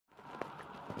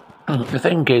The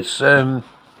thing is, I'm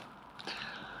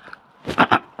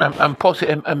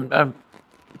positive,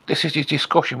 this is a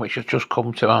discussion which has just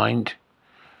come to mind,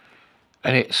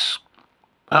 and it's,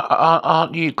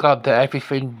 aren't you glad that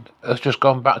everything has just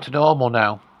gone back to normal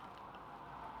now?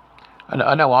 And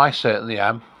I know I certainly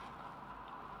am.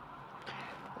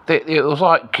 It was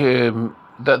like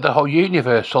the whole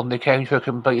universe suddenly came to a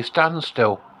complete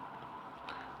standstill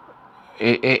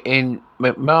in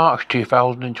March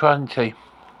 2020.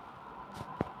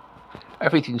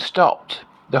 Everything stopped.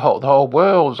 The whole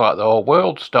world's like the whole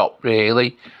world stopped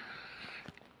really.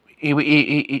 If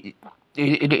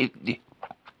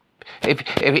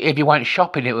you went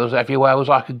shopping, it was everywhere was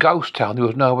like a ghost town. There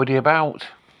was nobody about.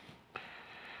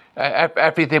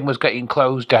 Everything was getting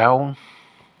closed down.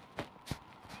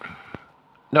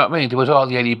 Know what I mean? There was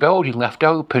hardly any building left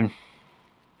open,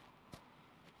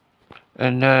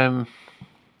 and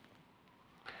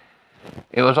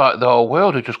it was like the whole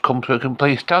world had just come to a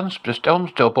complete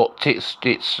standstill. But it's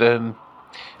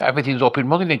everything's up and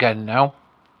running again now.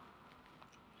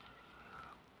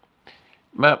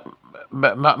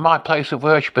 My place of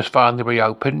worship has finally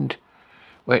reopened,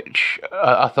 which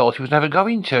I thought it was never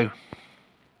going to.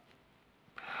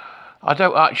 I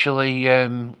don't actually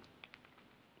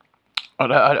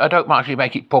I don't actually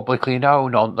make it publicly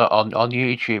known on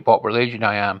YouTube what religion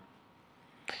I am,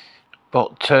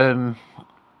 but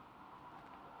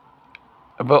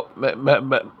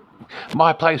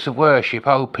my place of worship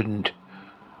opened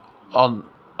on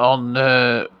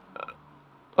the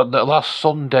last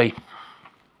Sunday,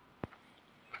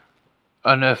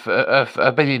 and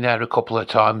I've been in there a couple of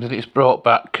times, and it's brought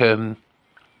back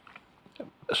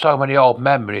so many old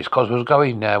memories, because I was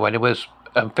going there when I was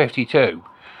 52,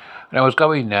 and I was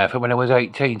going there from when I was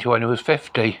 18 to when I was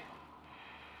 50,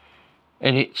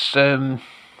 and it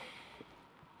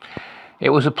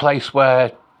was a place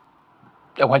where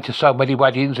I went to so many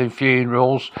weddings and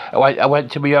funerals. I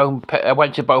went to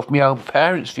both my own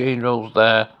parents' funerals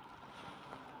there.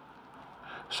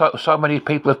 So many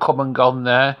people have come and gone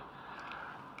there,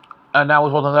 and I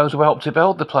was one of those who helped to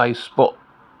build the place. But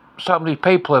so many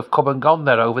people have come and gone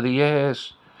there over the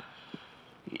years.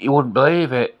 You wouldn't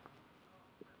believe it.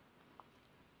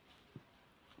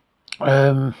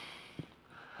 But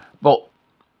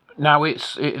now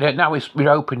it's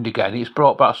reopened again. It's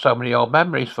brought back so many old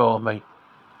memories for me,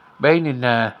 being in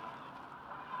there.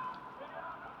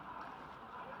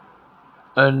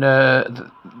 And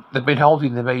they've been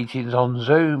holding the meetings on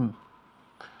Zoom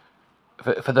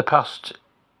for the past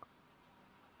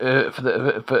up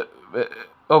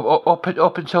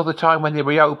until the time when they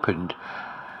reopened.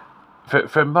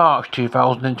 From March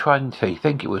 2020, I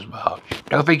think it was March. I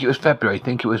don't think it was February. I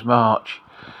think it was March.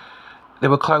 They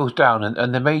were closed down,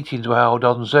 and the meetings were held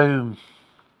on Zoom.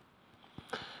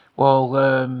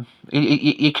 Well,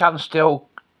 you can still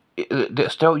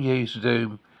use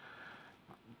Zoom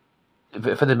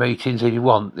for the meetings if you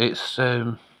want. It's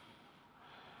no,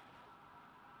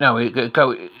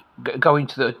 going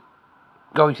to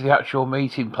the actual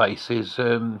meeting place is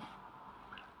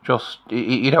just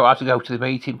you don't have to go to the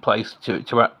meeting place to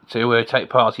take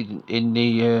part in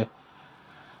the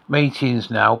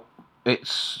meetings now.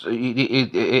 It's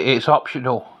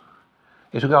optional.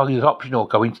 It's optional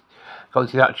going to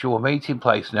the actual meeting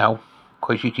place now,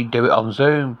 because you can do it on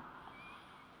Zoom.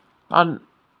 And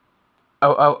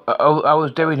I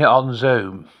was doing it on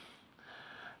Zoom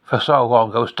for so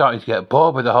long, I was starting to get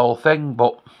bored with the whole thing,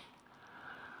 but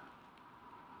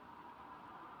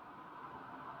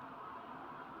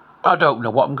I don't know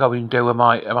what I'm going to do. I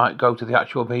might go to the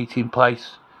actual meeting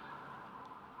place.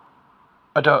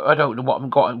 I don't know what I'm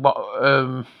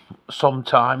going.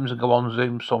 Sometimes and go on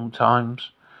Zoom.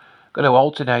 Sometimes going to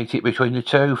alternate it between the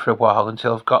two for a while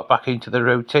until I've got back into the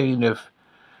routine of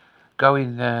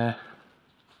going there.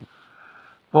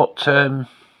 But I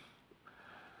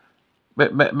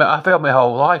feel my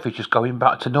whole life is just going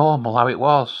back to normal, how it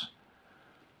was.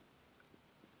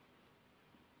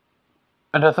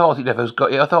 And I thought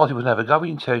I thought it was never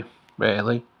going to,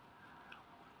 really.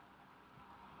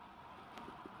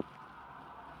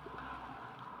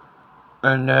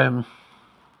 And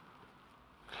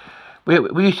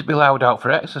we used to be allowed out for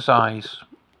exercise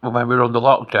when we were under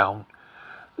lockdown.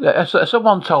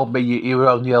 Someone told me you were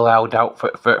only allowed out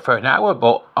for an hour,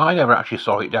 but I never actually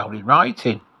saw it down in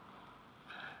writing.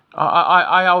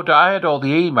 I had all the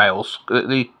emails,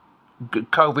 the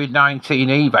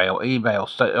COVID-19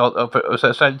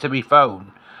 emails sent to my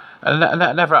phone, and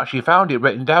I never actually found it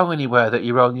written down anywhere that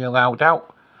you're only allowed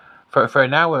out for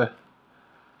an hour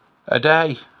a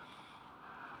day.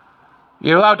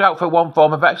 You're allowed out for one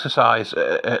form of exercise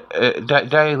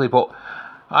daily, but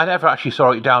I never actually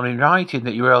saw it down in writing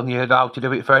that you were only allowed to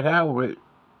do it for an hour.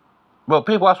 Well,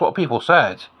 that's what people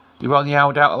said. You were only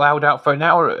allowed out for an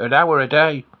hour a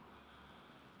day.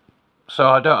 So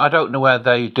I don't know whether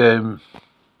they'd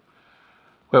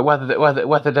whether they,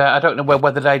 I don't know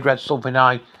whether they'd read something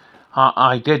I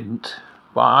didn't,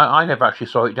 but I never actually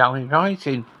saw it down in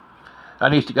writing. I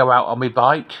used to go out on my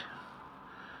bike,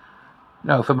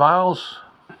 for miles,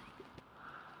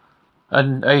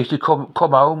 and I used to come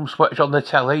home, switch on the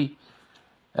telly,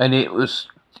 and it was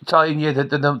telling you that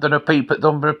the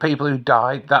number of people who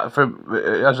died that from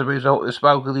as a result of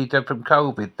supposedly dead from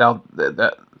COVID.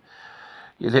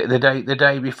 The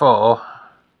day before,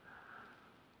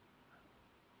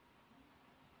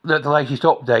 the latest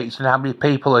updates and how many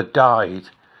people had died.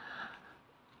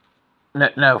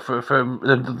 No, from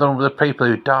the number of people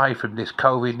who died from this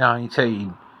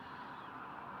COVID-19.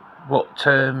 But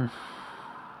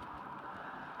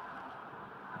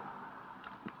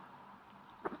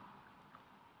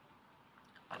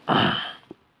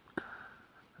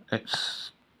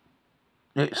it's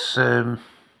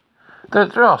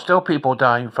there are still people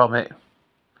dying from it.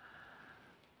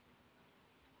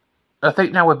 I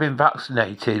think now we've been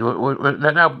vaccinated.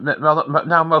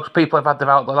 Now most people have had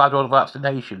all the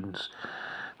vaccinations.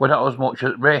 We're not as much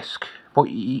at risk, but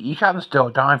you can still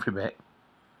die from it.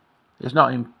 It's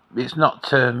not. It's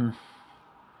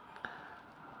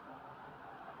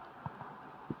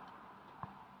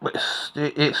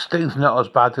things not as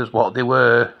bad as what they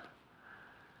were.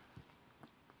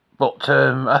 But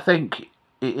I think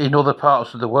in other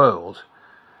parts of the world,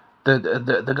 they're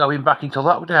going back into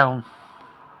lockdown.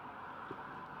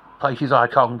 Places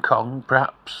like Hong Kong,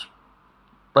 perhaps.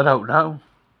 I don't know.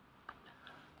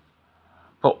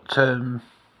 But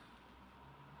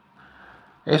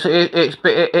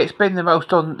it's been the most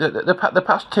the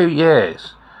past 2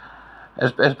 years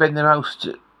has been the most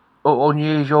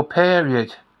unusual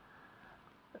period.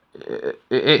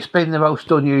 It's been the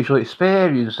most unusual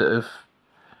experience that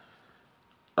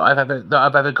I've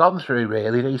ever gone through,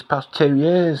 really, these past 2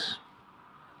 years.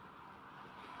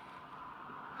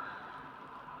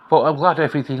 But I'm glad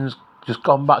everything's just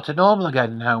gone back to normal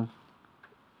again now.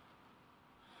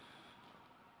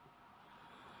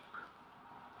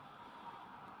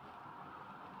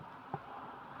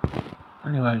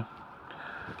 Anyway,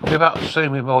 we're about to see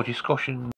with more discussion.